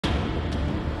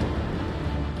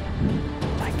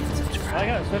I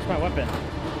gotta switch my weapon.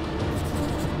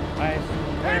 Hey,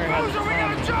 Boozer, we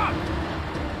gotta jump!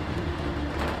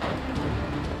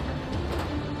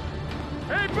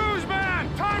 Hey, Booze Man!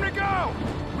 Time to go!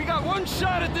 We got one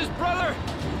shot at this, brother!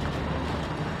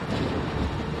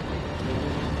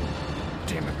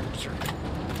 Damn it, Boozer.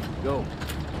 Go.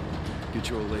 Get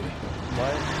your old lady.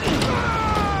 What?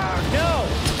 No!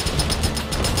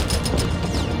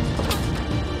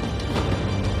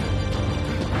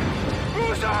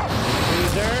 Boozer!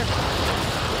 Boozer!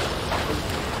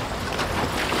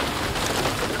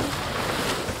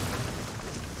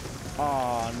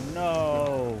 Oh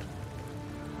no!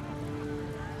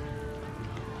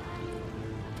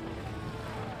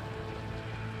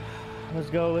 Let's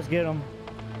go, let's get him.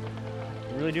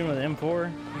 Really doing with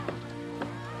M4?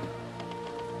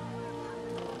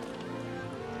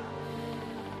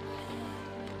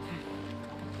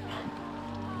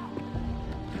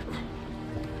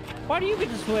 Why do you get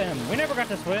to swim? We never got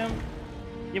to swim.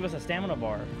 Give us a stamina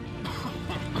bar.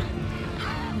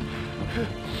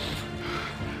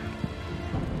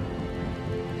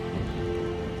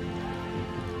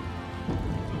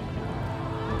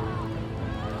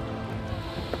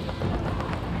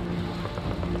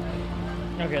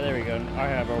 Okay, there we go. I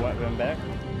have our weapon back.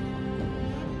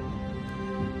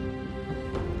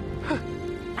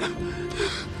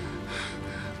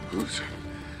 Boozer,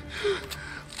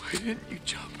 why didn't you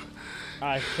jump?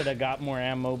 I should have got more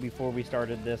ammo before we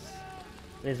started this.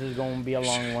 This is going to be a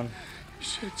long one. You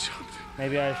should have jumped.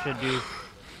 Maybe I should do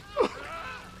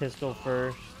pistol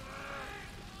first.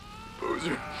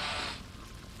 Boozer.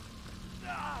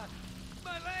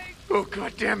 Oh,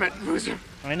 God damn it, Boozer.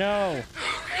 I know.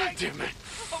 Oh, God damn it.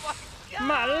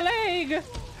 My leg!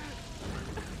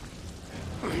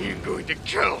 I'm going to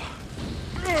kill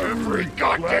every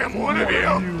goddamn one of you.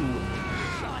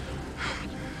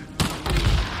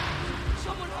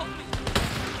 Someone help me!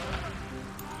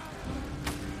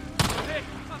 Hey,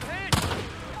 I'm hit!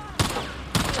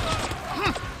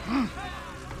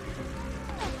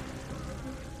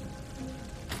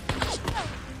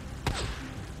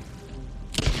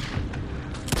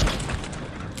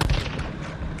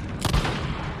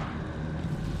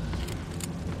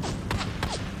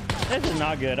 This is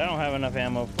not good. I don't have enough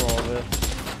ammo for all this.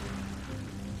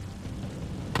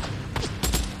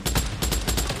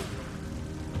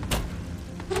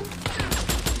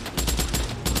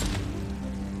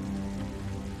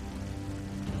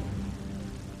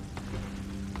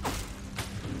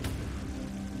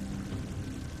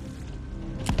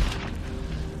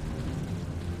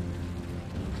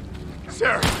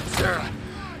 Sarah!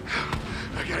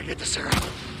 I gotta get to Sarah.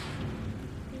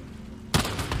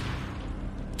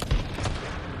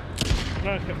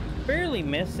 I can barely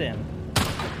miss him.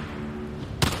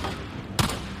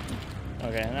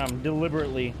 Okay, now I'm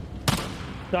deliberately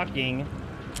ducking.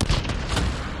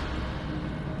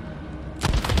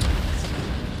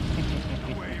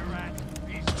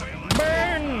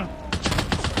 Burn!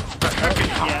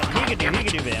 Oh, yeah, he can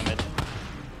do damage.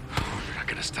 Oh, you're not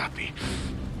gonna stop me.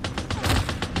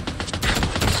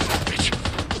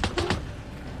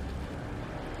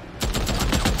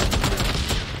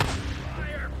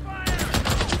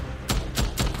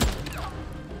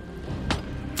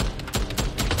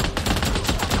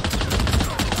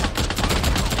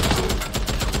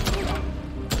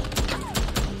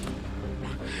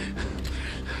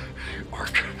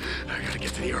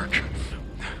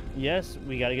 Yes,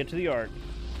 we gotta get to the Ark.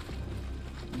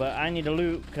 But I need to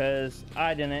loot because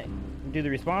I didn't do the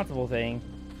responsible thing.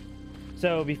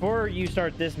 So before you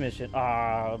start this mission,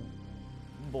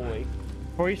 boy.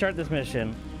 Before you start this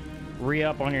mission,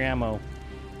 re-up on your ammo.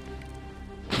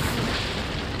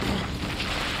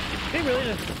 They really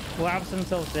just collapse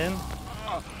themselves in?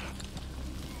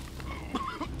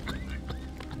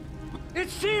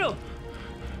 It's sealed!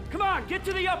 Come on, get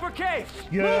to the upper cave!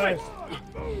 Yes!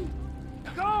 Move it!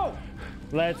 Go!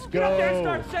 Let's go! Get up there and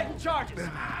start setting charges!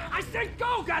 I said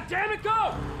go, goddammit,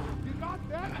 go! You got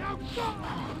that? Now go!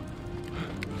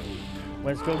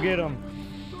 Let's go get him.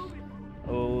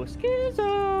 Oh,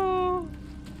 Schizo!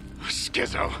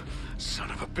 Schizo! Son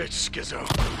of a bitch, Schizo!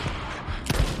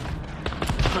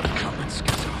 I'm coming,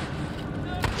 Schizo.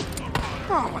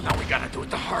 Oh, well, now we gotta do it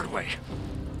the hard way.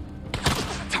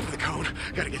 Top of the cone.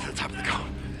 Gotta get to the top of the cone.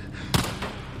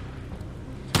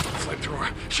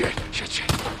 Flamethrower. Shit.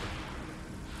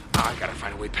 I gotta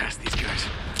find a way past these guys.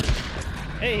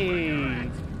 Hey!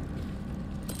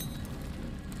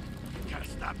 Gotta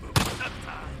stop moving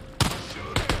sometime.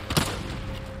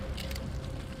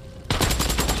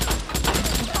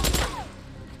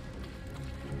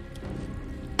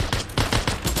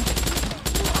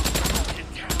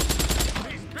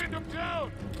 He's pinned him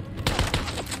down!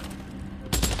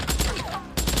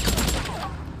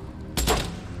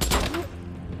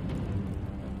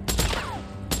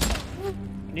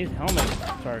 These helmets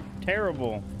are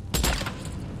terrible.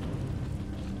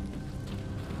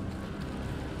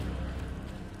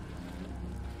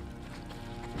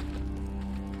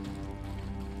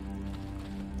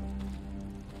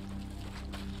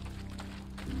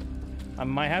 I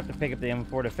might have to pick up the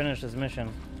M4 to finish this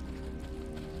mission.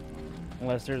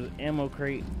 Unless there's an ammo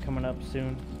crate coming up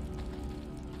soon.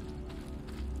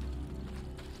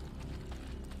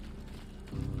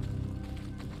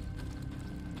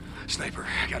 Sniper,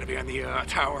 gotta be on the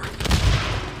tower.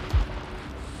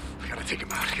 I gotta take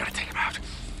him out. I gotta take him out.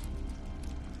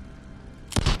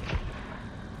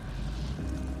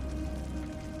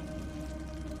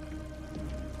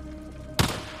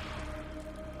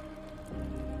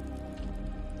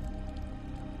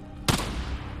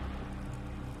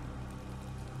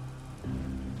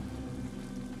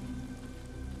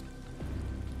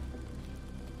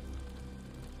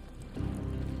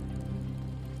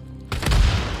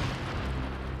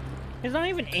 He's not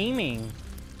even aiming.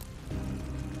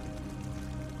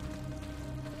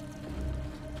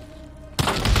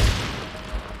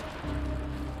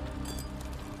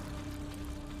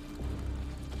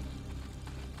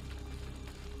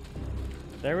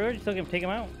 Did I really just take him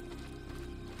out?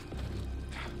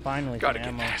 Finally, Gotta some get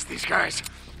ammo. past these guys.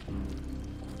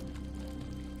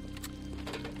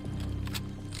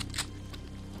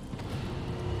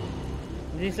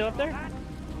 Is he still up there?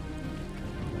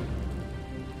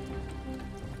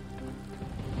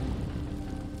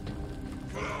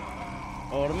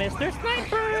 Oh, Mr.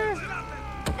 Sniper!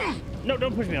 No,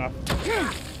 don't push me off.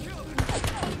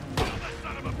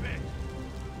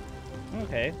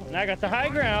 Okay, now I got the high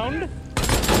ground.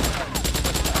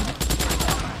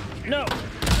 No!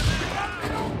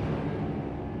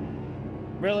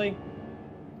 Really?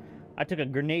 I took a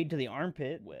grenade to the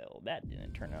armpit. Well, that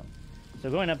didn't turn out. So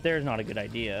going up there is not a good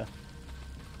idea.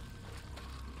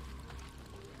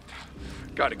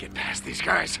 Gotta get past these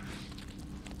guys.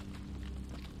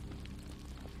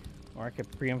 Or I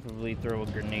could preemptively throw a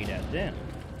grenade at them.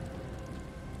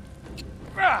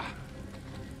 Ah!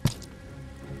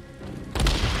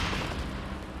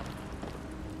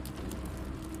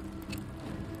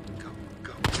 Go,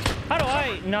 go. How do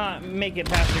I not make it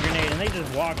past the grenade and they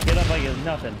just walk it up like it's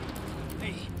nothing?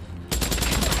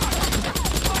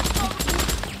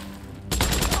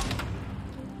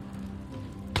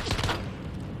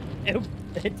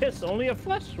 It's just only a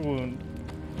flesh wound.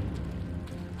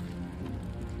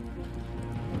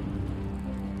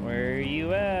 Where are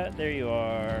you at? There you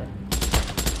are.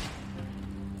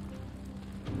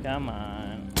 Come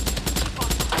on.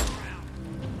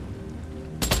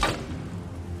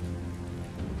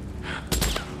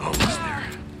 Almost there.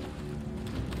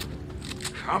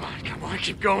 Come on,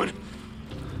 keep going.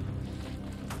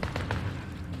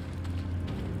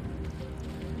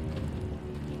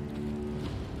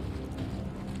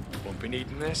 Won't be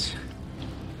needing this.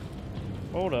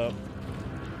 Hold up.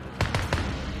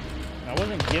 I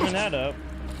wasn't giving that up.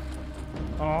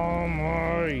 Oh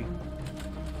my.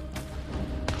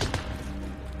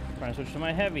 Trying to switch to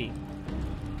my heavy.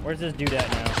 Where's this dude at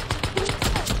now?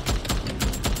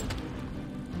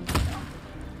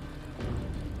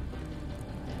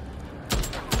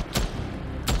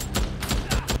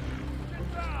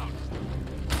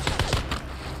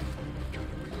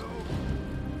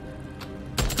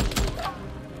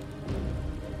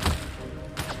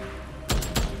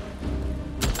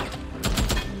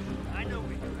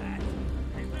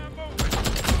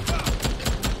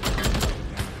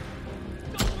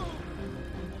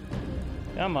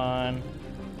 Come on.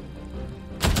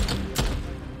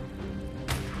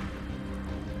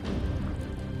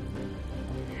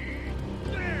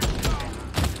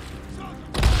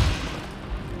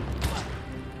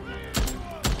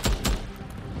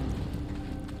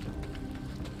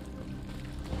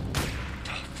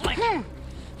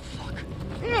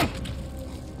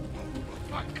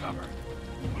 Find cover.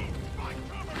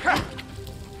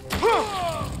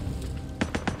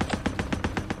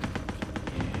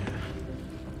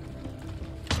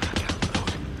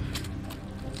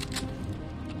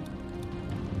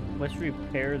 Let's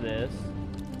repair this.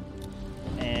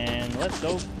 And let's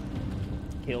go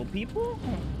kill people?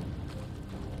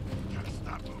 Gotta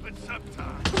stop moving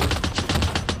sometime.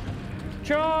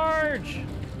 Charge!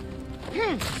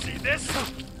 See this?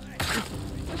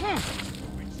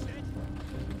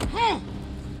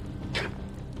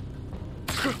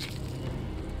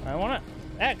 I wanna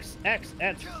X.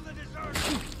 Kill the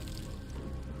deserter.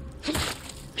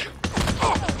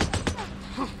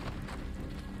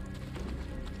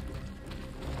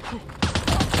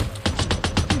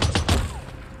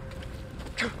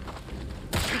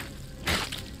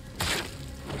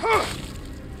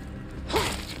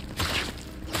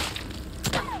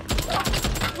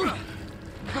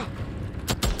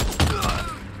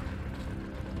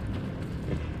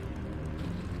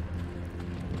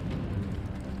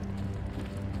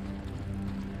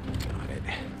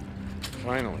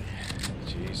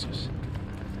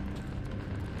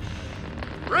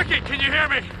 Ricky, can you hear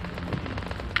me?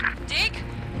 Deke?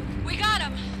 We got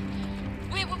him!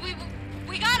 We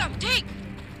got him! Deke!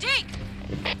 Deke!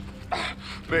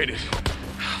 Made it.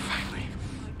 Finally.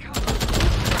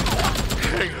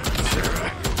 Hang on,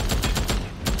 Sarah.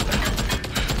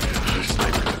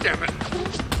 Sniper, damn it.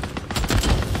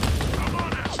 Come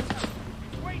on out!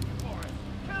 Wait for it!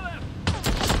 Kill him!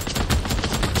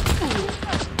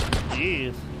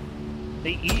 Jeez.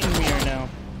 They eating me right now.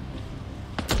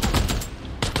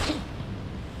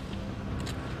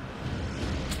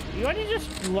 Why do you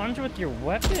just lunge with your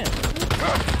weapon?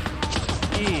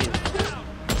 Jeez.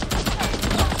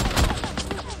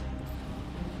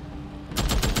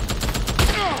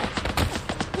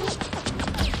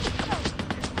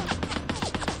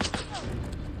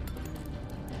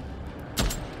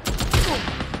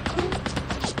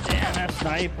 Damn, that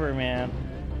sniper, man.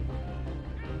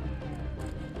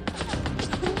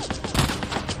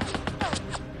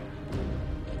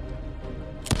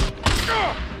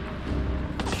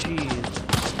 Jeez.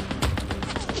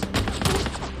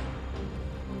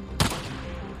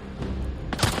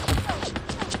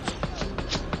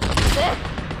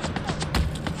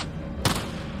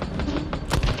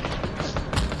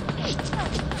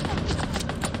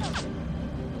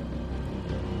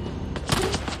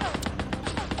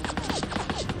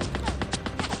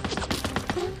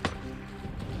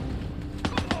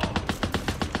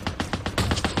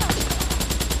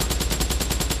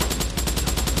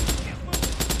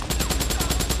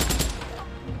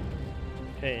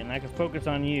 Okay, and I can focus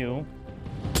on you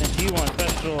since you want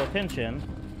special attention.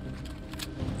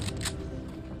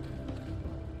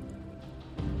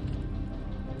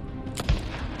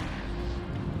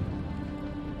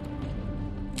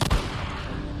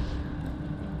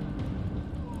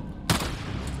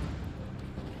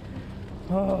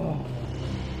 Oh,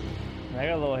 I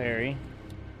got a little hairy.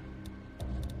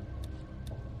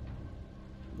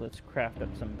 Let's craft up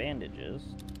some bandages.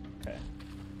 Okay.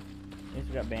 At least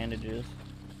we got bandages.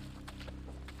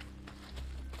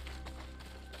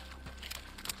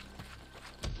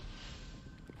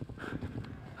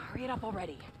 Hurry it up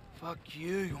already. Fuck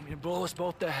you. You want me to blow us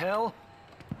both to hell?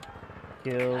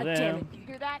 Kill God them. damn it. You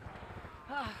hear that?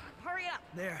 Hurry up.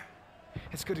 There.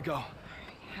 It's good to go.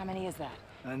 How many is that?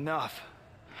 Enough.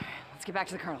 Let's get back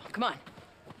to the colonel. Come on.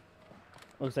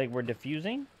 Looks like we're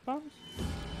defusing bombs.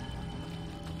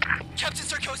 Captain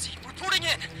Sarkozy, reporting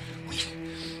in.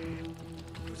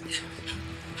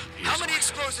 How many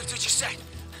explosives did you set?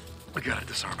 We gotta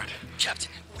disarm it.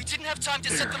 Captain, we didn't have time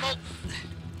to set them all.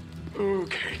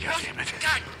 Okay, goddammit.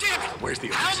 God damn it! Where's the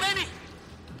How others? many?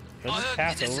 Let's just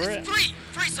pass this over is it.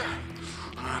 Three, sir.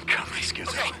 I'm coming, Skizzo.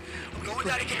 Okay, I'm going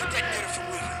down to get the detonator from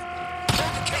Weaver.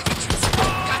 Hold the cave entrance.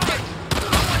 Got that?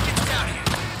 No one gets down here.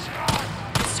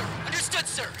 Yes, sir. Understood,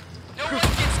 sir. No one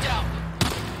gets down.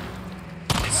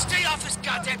 And stay off this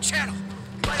goddamn channel.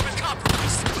 You might have been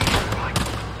compromised.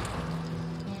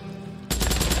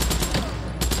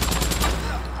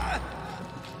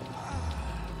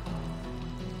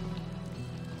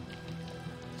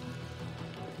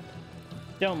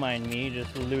 Don't mind me,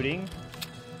 just looting.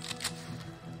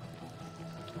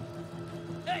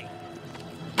 Hey!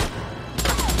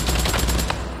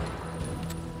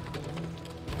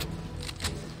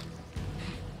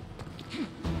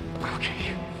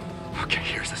 Okay,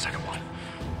 here's the second one.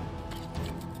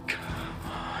 Come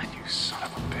on, you son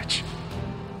of a bitch.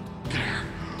 There.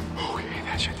 Okay,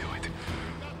 that should do it.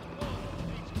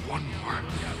 One more.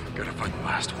 Gotta find the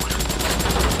last one.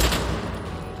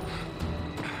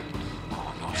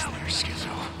 Almost there,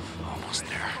 Skizzo. Almost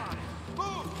there.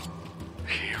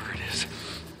 Here it is.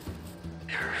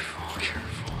 Careful,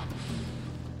 careful.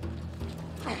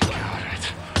 Got it.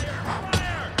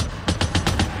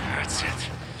 That's it.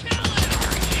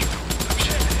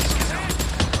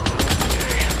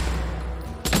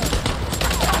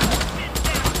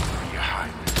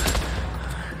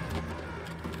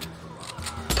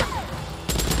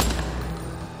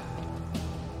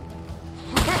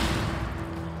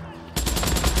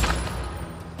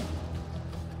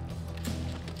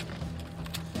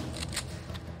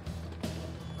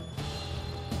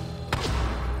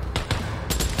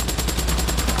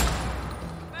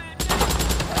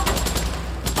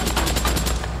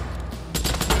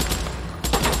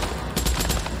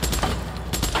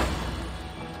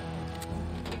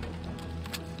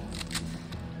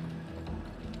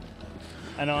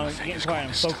 I know I'm getting quiet,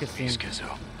 I'm focusing. Skizzo.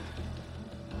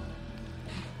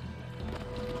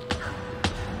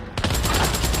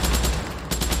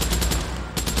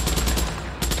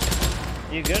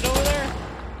 You good over there?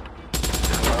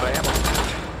 I am.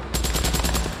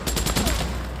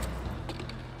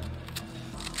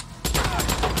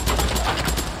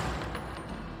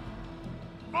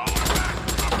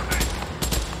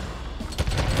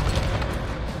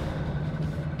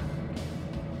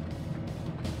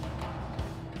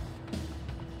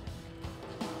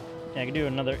 could do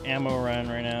another ammo run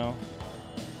right now.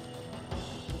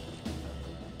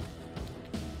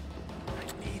 I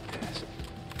need this.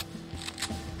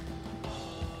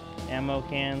 Ammo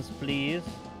cans, please.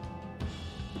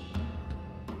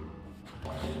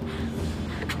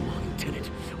 Come on, Lieutenant.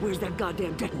 Where's that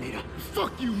goddamn detonator?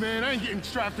 Fuck you, man. I ain't getting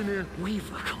strapped in here.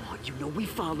 Weaver, come on. You know we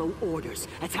follow orders.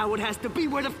 That's how it has to be.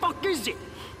 Where the fuck is it?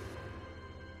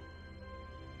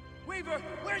 Weaver,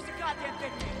 where's the goddamn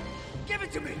detonator? Give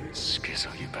it to me! Schizo,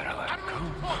 you better let I him don't know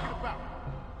go. what you're talking about.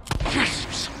 Yes,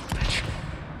 you son of a bitch.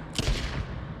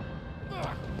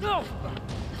 No!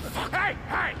 Hey,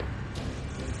 hey!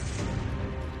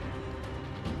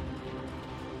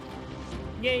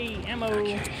 Yay, ammo!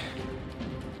 Okay.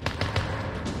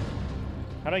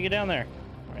 How do I get down there?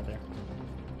 Right there.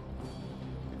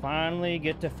 Finally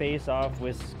get to face off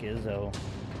with Schizo.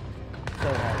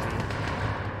 So happy.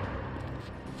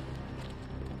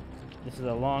 This is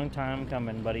a long time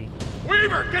coming, buddy.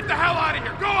 Weaver, get the hell out of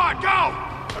here. Go on, go!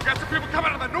 I've got some people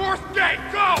coming out of the north gate.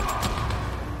 Go!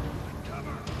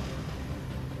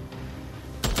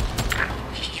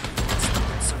 You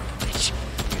stupid son of a bitch.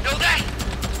 You know that?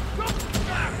 What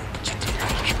you did,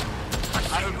 Hank?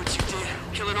 I heard what you did,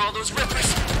 killing all those rippers.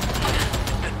 Oh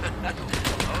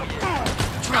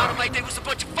yeah. Drowned them like they was a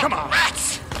bunch of fucking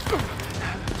rats. You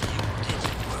did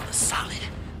the world a solid.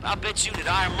 I'll bet you that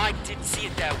Iron Mike didn't see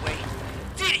it that way.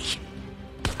 Did he?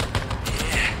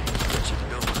 Yeah, but you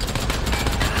know.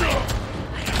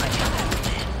 I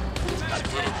did it. I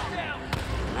did it. I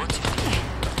wanted to.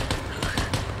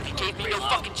 But he gave me no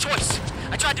fucking choice.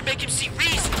 I tried to make him see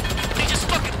reason, but he just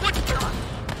fucking wouldn't.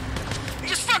 He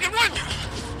just fucking wouldn't.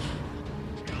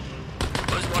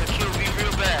 Boys want to kill me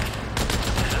real bad.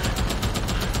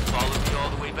 Followed me all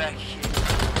the way back here.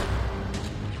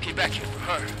 You came back here for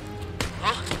her.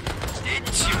 Huh?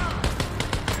 Didn't you?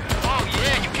 Oh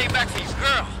yeah, you came back for your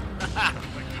girl.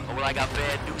 Oh well, I got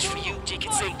bad news for you,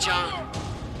 Deacon St. John.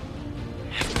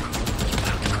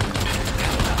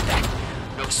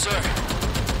 No sir.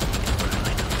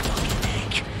 Like a fucking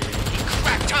egg. He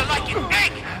cracked her like an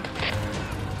egg.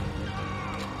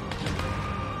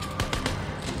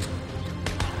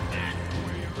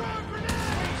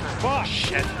 Fuck!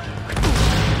 Shit!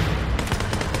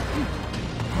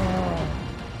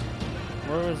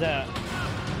 Where was that?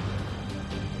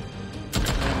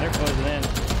 Man, they're closing in.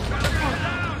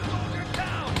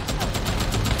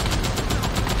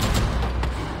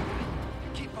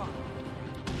 Keep on.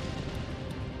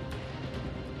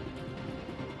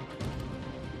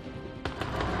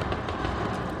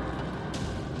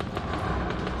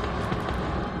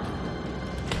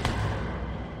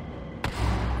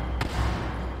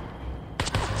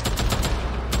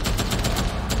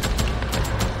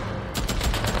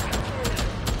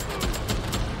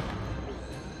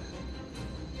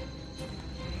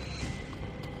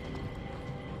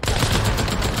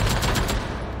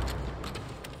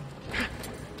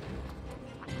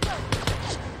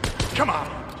 Come on.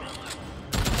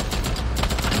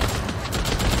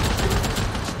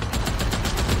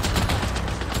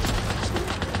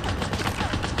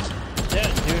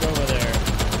 That dude over there.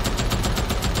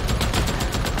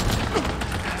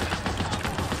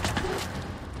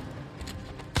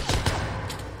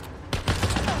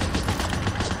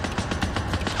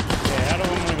 Okay, how do I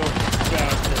want to go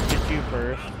about this? Get you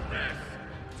first.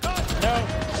 No.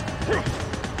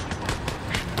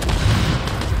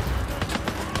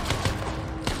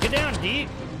 Get down, Deke.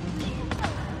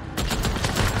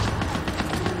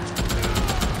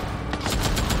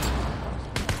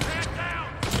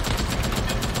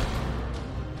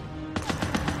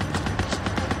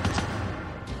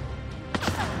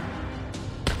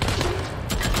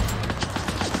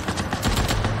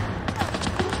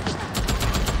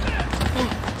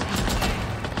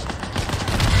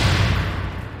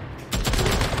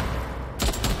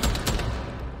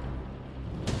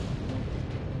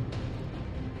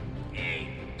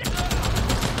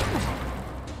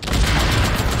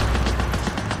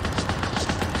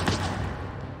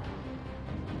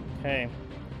 Okay.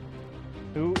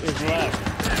 Who is left?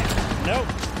 Nope.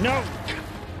 Nope.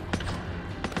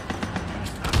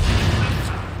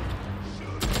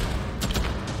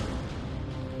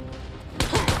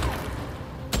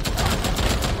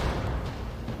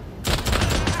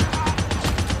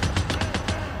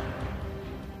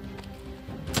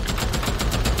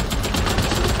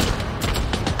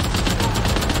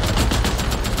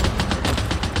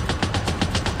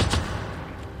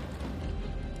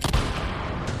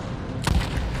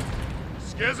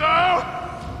 Skizzo!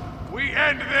 We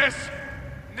end this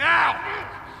now!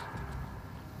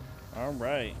 All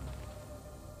right.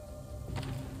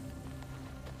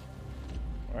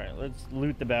 All right. Alright, let's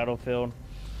loot the battlefield.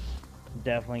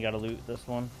 Definitely gotta loot this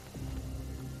one.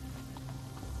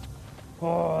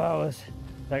 Oh,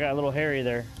 that got a little hairy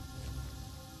there.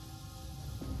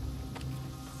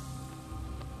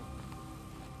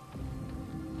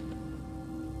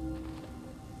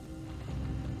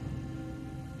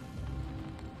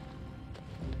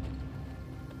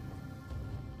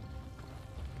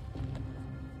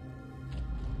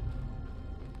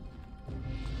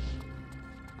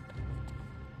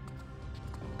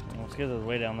 Let's get this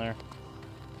way down there.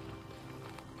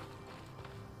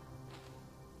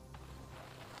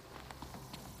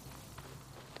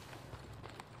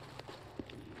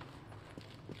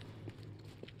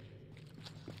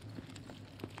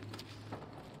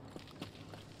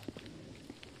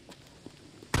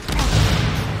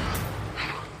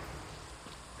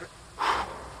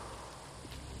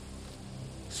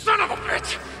 Son of a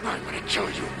bitch! I'm gonna kill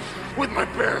you with my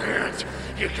bare hands.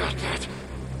 You got that?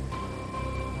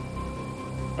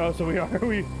 Oh, so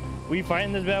we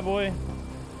fighting this bad boy?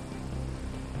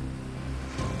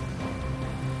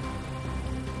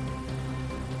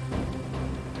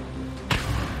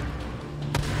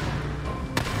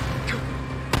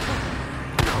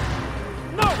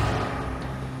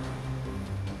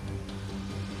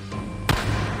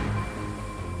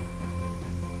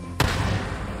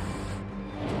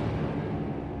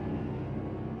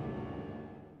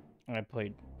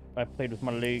 I played with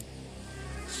my leg.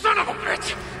 Son of a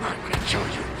bitch! I'm gonna kill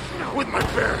you with my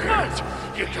bare hands.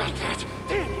 You got that?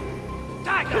 Damn you!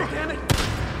 Die, goddammit!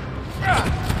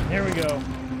 There we go.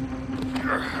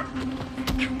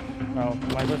 Oh,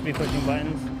 am I supposed to be pushing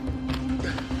buttons?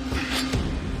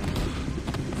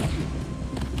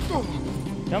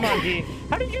 Come on, G.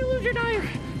 How did you lose your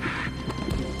knife?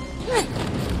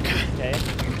 Okay.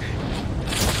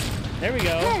 There we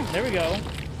go. There we go.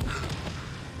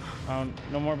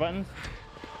 No more buttons?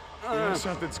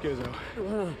 Something, Skizzo.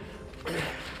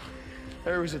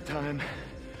 There was a time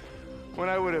when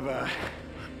I would have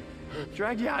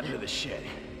dragged you out into the shed.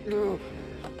 And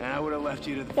I would have left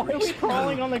you to the Why are we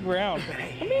crawling on the ground?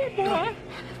 Come here, boy.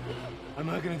 I'm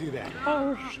not gonna do that.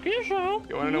 Oh, Skizzo.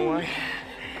 You wanna know why?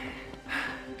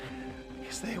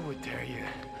 Because they would tear you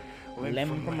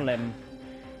limb from limb.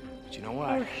 But you know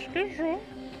what? Oh, Skizzo.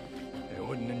 They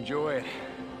wouldn't enjoy it.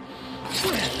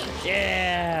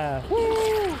 Yeah!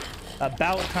 Woo!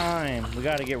 About time. We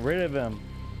gotta get rid of him.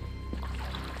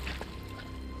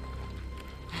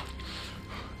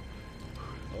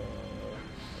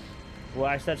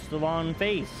 Why such the long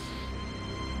face?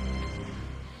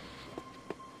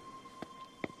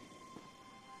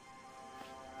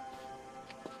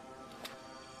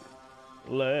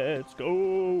 Let's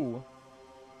go.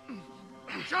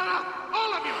 Shut up,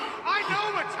 all of you! I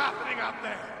know what's happening out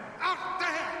there! Out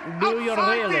there! Do your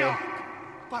outside really? the ark.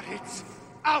 But it's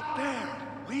out there.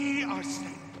 We are safe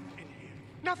in here.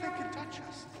 Nothing can touch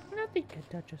us. Nothing can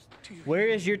touch us. Where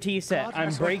is your tea set? God I'm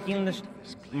has breaking this. ordained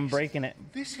this I'm place. breaking it.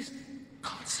 This is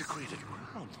consecrated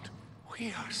ground.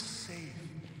 We are safe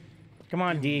Come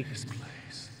on, D. in this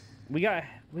place. We got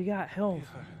health.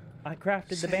 I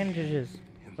crafted the bandages.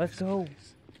 In Let's this go.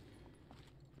 place.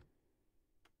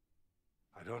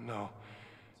 I don't know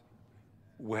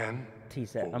when Tea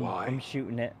set. or why, I'm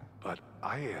shooting it. but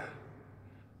I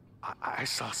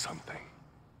saw something.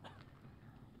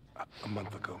 A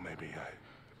month ago, maybe,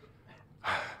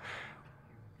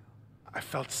 I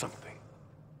felt something.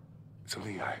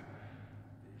 Something I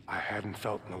hadn't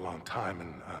felt in a long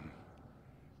time,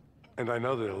 and I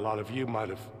know that a lot of you might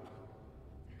have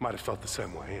felt the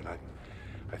same way, and I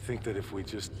think that if we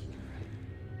just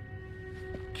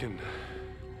can.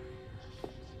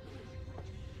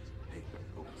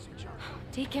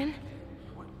 Deacon?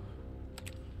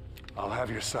 I'll have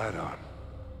your side on.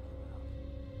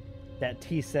 That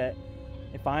tea set.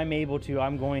 If I'm able to,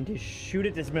 I'm going to shoot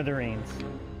it to smithereens.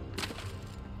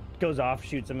 Goes off,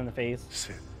 shoots him in the face.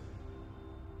 Sit.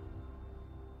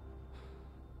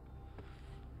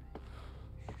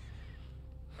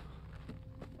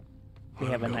 We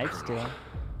have a Let him go, knife Colonel. still.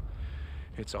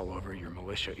 It's all over. Your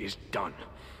militia is done.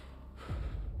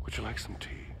 Would you like some tea?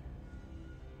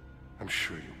 I'm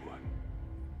sure you would.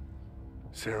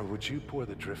 Sarah, would you pour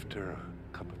the drifter a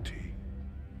cup of tea?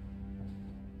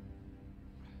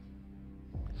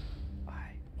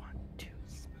 I want to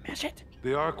smash it.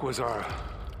 The Ark was our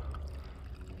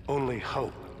only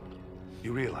hope.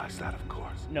 You realize that, of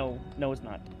course. No, it's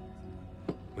not.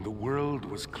 When the world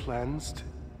was cleansed,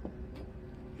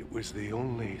 it was the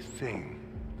only thing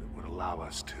that would allow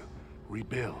us to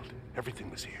rebuild.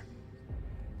 Everything was here.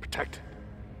 Protected.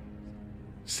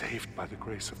 Saved by the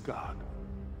grace of God.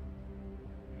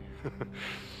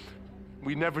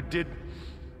 We never did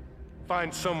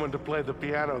find someone to play the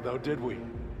piano, though, did we?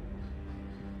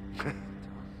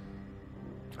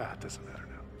 It doesn't matter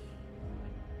now.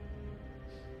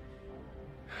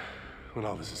 When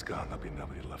all this is gone, there'll be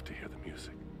nobody left to hear the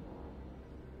music.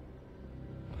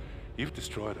 You've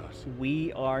destroyed us.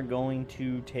 We are going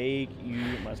to take you,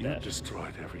 mustache. You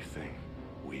destroyed everything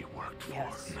we worked for.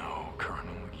 Yes. No,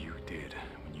 Colonel, you did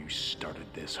when you started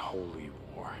this holy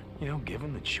war. You know,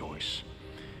 given the choice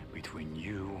between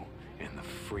you and the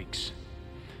freaks,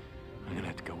 I'm gonna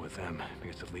have to go with them,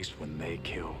 because at least when they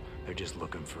kill, they're just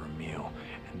looking for a meal,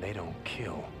 and they don't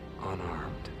kill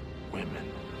unarmed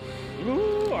women.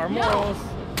 Ooh, our morals.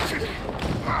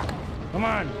 Come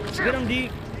on, get him,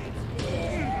 Deke.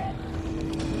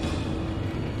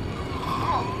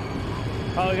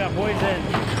 Oh, we got poison.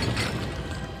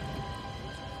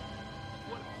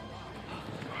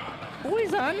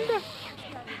 Poisoned?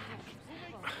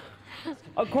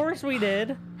 Of course we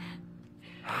did.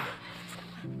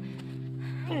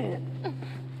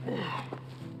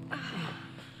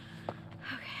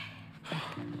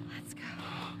 Let's go.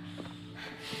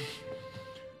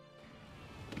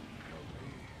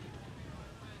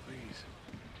 Please.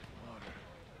 Water.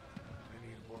 I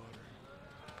need water.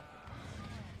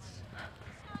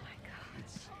 Oh my God.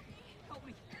 Help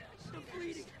me. I'm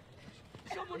bleeding.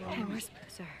 Someone Hey, help me. where's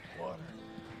Boozer? Water.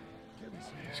 Give me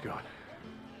some. He's gone.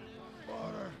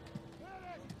 Water.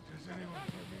 Does anyone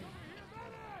hear me?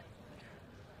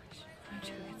 Why don't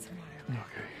you go get some water?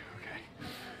 Okay.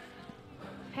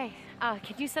 Hey,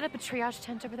 could you set up a triage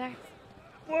tent over there?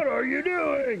 What are you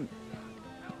doing?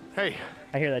 Hey,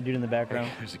 I hear that dude in the background.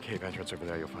 there's a cave entrance over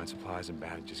there. You'll find supplies and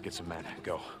bandages. Get some men.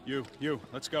 Go. You,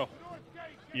 let's go.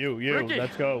 You, Ricky.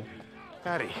 let's go.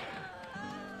 Patty.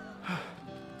 Does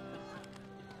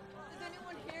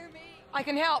anyone hear me? I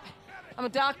can help. I'm a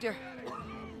doctor.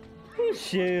 Oh,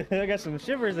 shit, I got some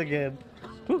shivers again.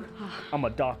 Whew. I'm a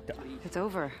doctor. It's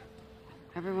over.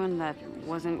 Everyone that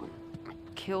wasn't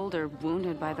killed or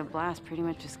wounded by the blast pretty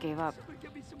much just gave up.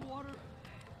 Get me some water.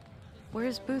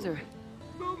 Where's Boozer?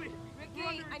 Move it.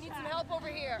 Ricky, I need some help over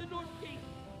here. The north gate.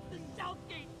 The south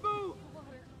gate. Move.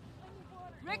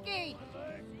 Ricky!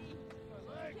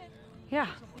 Yeah.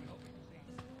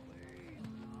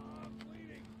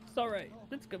 It's alright.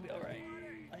 It's gonna be alright.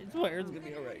 I swear it's gonna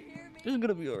be alright. It's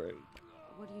gonna be alright.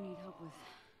 What do you need help with?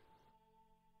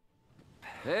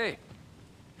 Hey.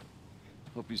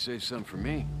 Hope you saved some for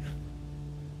me.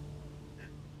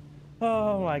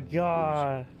 Oh my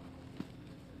god.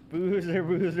 Boozer.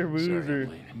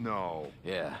 Sorry, No.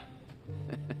 yeah.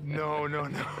 No.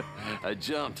 I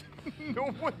jumped. No,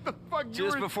 what the fuck?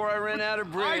 Just before I ran out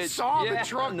of bridge. I saw the Yeah,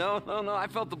 truck. No. I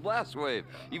felt the blast wave.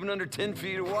 Even under 10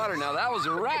 feet of water. Now that was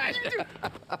a ride.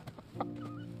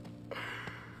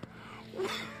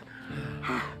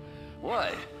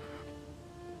 What?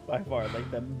 By far, like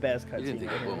the best You didn't cutscene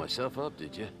think I'd blow ever. myself up,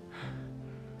 did you?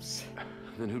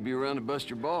 Then who'd be around to bust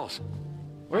your balls?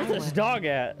 Where's this dog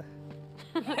at?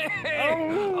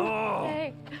 Oh,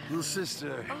 Hey. Little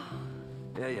sister.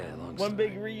 Yeah, long one story.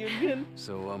 big reunion.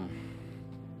 So,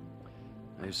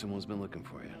 I hear someone's been looking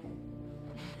for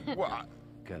you. What?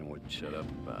 Kinda wouldn't shut up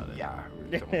about it. Yeah,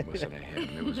 don't listen to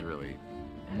him. It was really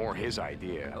more his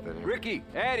idea than... Ricky,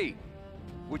 Addie,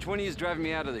 which one of you is driving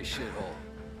me out of this shithole?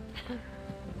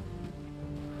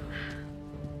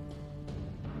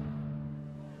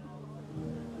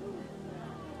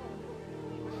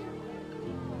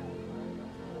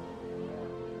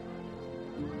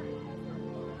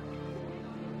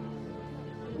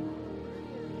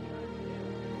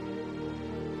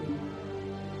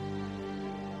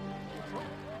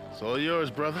 It's all yours,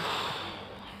 brother.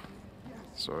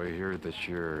 So I hear that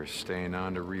you're staying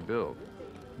on to rebuild.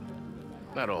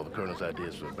 Not all the Colonel's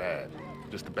ideas were bad.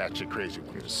 Just the batshit crazy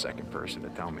You're ones. the second person to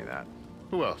tell me that.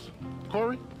 Who else?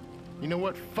 Corey? You know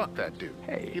what? Fuck that dude.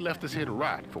 Hey. He left us here to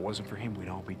rot. If it wasn't for him, we'd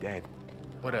all be dead.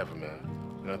 Whatever, man.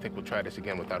 And I think we'll try this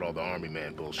again without all the army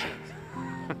man bullshit.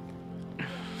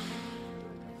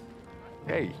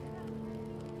 Hey,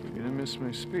 you gonna miss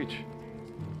my speech?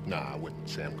 Nah, I wouldn't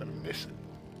say I'm gonna miss it.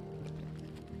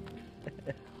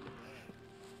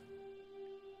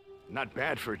 Not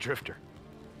bad for a drifter.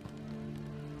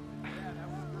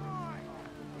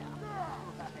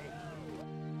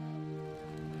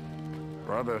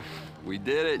 Brother. We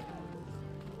did it.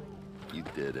 You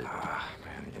did it. Ah,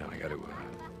 man, you know, I gotta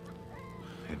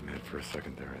admit for a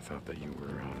second there, I thought that you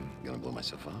were, Gonna blow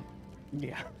myself up?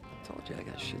 Yeah. Told you I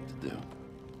got shit to do.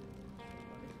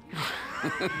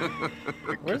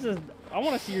 Where's this? I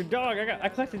want to see your dog. I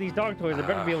collected these dog toys. I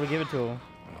better be able to give it to him.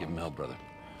 Give him hell, brother.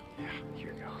 Yeah,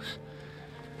 here goes.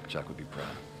 Chuck would be proud.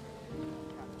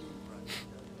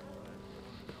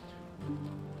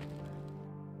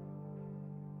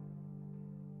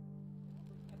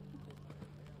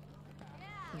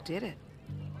 We did it.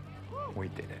 We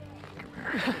did it.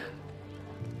 Come here.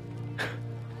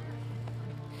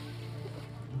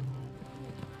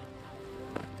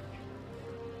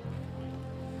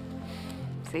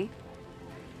 See?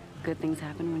 Good things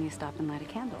happen when you stop and light a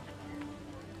candle.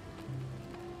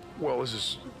 Well, this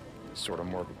is sort of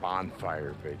more of a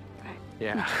bonfire, but Right.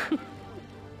 yeah.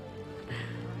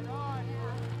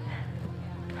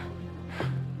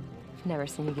 I've never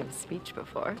seen you give a speech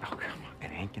before. Oh, come on.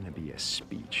 It ain't gonna be a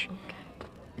speech. Okay.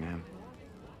 Ma'am.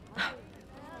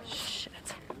 Shit.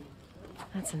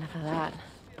 That's enough of that.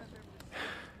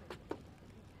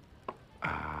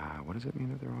 What does it mean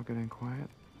that they're all getting quiet?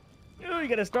 Oh, you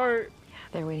gotta start. Yeah,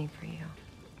 they're waiting for you.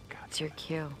 God, It's your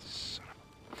cue. son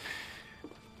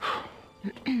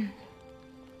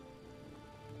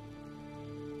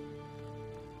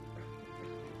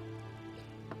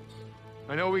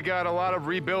I know we got a lot of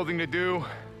rebuilding to do,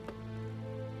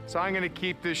 so I'm gonna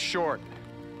keep this short.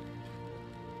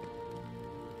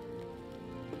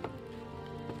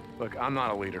 Look, I'm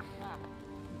not a leader.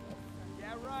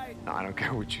 Yeah, right. No, I don't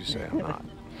care what you say, I'm not.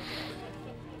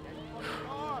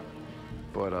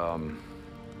 But,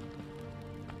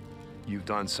 you've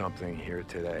done something here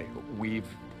today. We've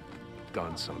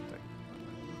done something.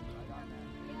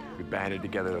 We banded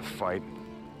together to fight.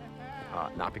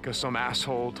 Not because some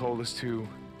asshole told us to,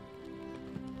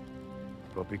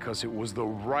 but because it was the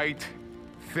right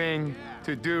thing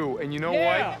to do. And you know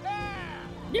what?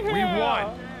 We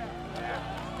won.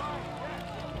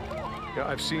 Yeah,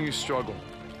 I've seen you struggle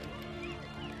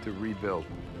to rebuild.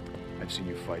 I've seen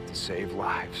you fight to save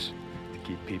lives, to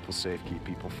keep people safe, keep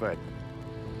people fed.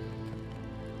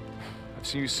 I've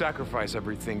seen you sacrifice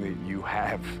everything that you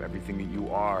have, everything that you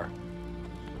are,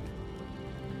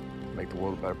 to make the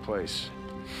world a better place.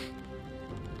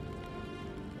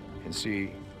 And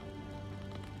see,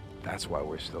 that's why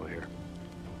we're still here.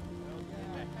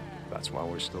 That's why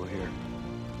we're still here.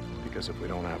 Because if we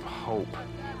don't have hope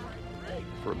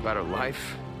for a better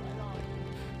life,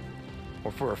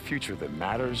 or for a future that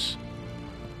matters,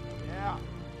 Yeah. what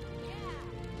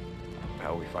the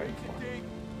hell are we fighting for?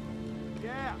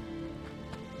 Yeah.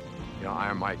 You know,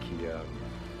 Iron Mike, he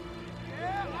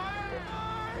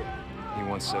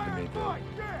once said to me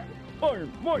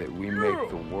that we make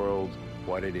the world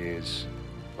what it is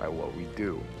by what we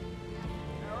do.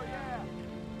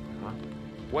 Huh?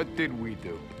 What did we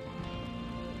do?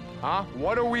 Huh?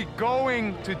 What are we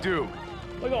going to do?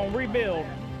 We're gonna rebuild.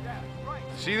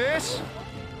 See this?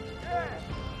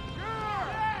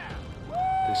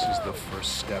 This is the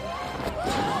first step.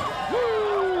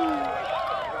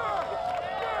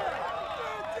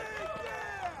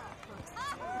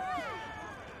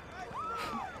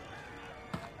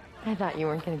 I thought you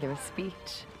weren't going to give a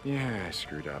speech. Yeah, I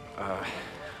screwed up. How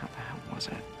the hell was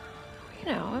it? You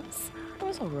know, it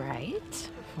was all right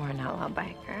for an outlaw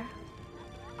biker.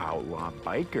 Outlaw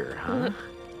biker, huh?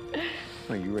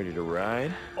 Are you ready to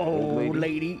ride? Old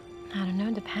lady. I don't know,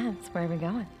 it depends. Where are we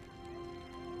going?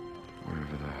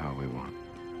 Wherever the hell we want.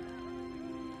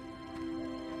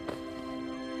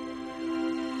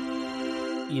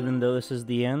 Even though this is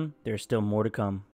the end, there's still more to come.